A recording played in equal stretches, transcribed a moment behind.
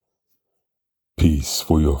Peace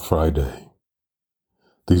for your Friday.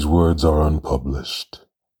 These words are unpublished,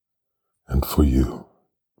 and for you.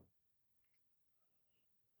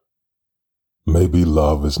 Maybe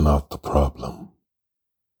love is not the problem.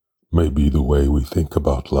 Maybe the way we think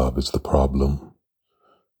about love is the problem.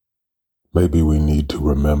 Maybe we need to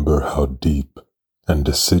remember how deep and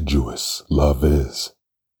deciduous love is,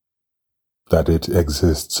 that it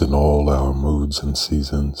exists in all our moods and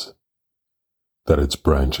seasons, that its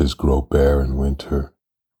branches grow bare in winter,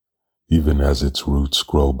 even as its roots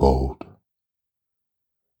grow bold,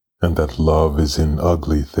 and that love is in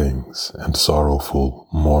ugly things and sorrowful,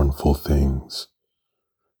 mournful things,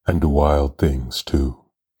 and wild things too.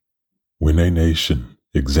 When a nation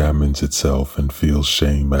examines itself and feels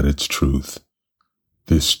shame at its truth,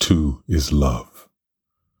 this too is love.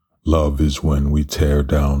 Love is when we tear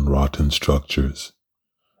down rotten structures,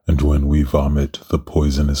 and when we vomit the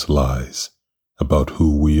poisonous lies about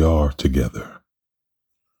who we are together.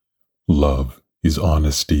 Love is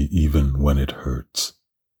honesty even when it hurts,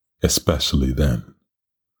 especially then.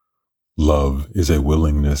 Love is a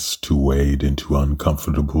willingness to wade into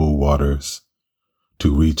uncomfortable waters,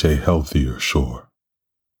 to reach a healthier shore.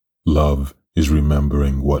 Love is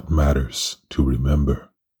remembering what matters to remember.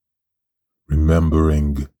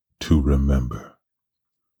 Remembering to remember.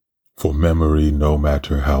 For memory, no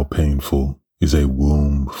matter how painful, is a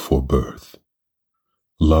womb for birth.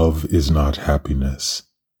 Love is not happiness.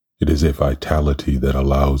 It is a vitality that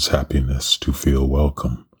allows happiness to feel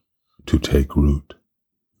welcome, to take root.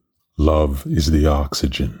 Love is the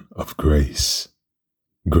oxygen of grace.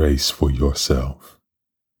 Grace for yourself.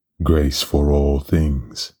 Grace for all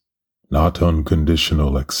things. Not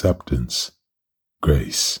unconditional acceptance.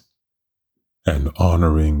 Grace. An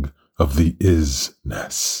honoring of the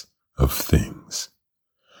isness of things.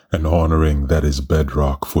 An honoring that is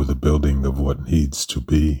bedrock for the building of what needs to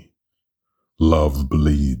be. Love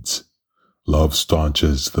bleeds. Love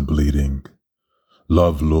staunches the bleeding.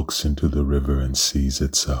 Love looks into the river and sees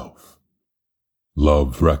itself.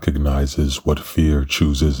 Love recognizes what fear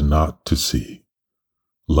chooses not to see.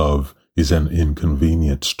 Love is an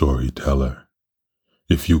inconvenient storyteller.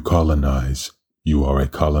 If you colonize, you are a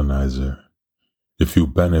colonizer. If you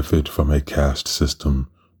benefit from a caste system,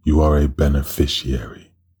 you are a beneficiary.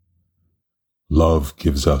 Love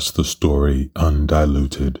gives us the story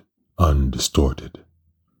undiluted, undistorted.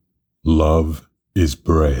 Love is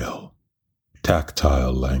braille,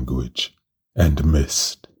 tactile language, and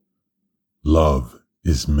mist. Love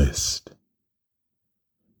is mist.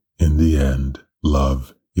 In the end,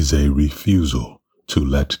 love is a refusal to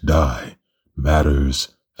let die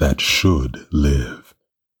matters that should live.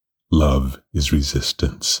 Love is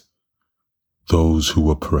resistance. Those who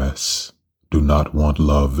oppress do not want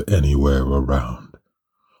love anywhere around,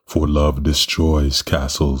 for love destroys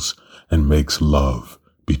castles and makes love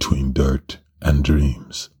between dirt and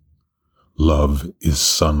dreams. Love is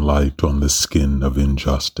sunlight on the skin of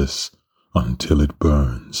injustice until it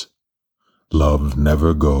burns. Love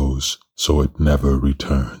never goes, so it never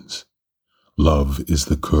returns. Love is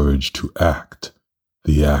the courage to act,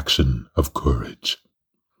 the action of courage.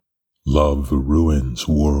 Love ruins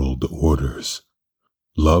world orders.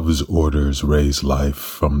 Love's orders raise life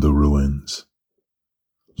from the ruins.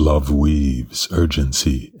 Love weaves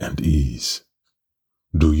urgency and ease.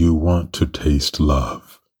 Do you want to taste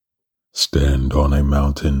love? Stand on a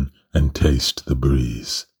mountain and taste the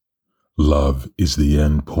breeze. Love is the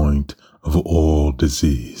end point of all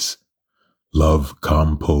disease. Love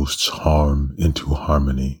composts harm into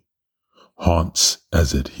harmony, haunts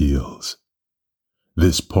as it heals.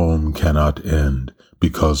 This poem cannot end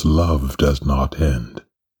because love does not end.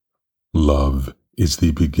 Love is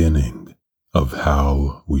the beginning of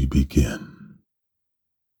how we begin.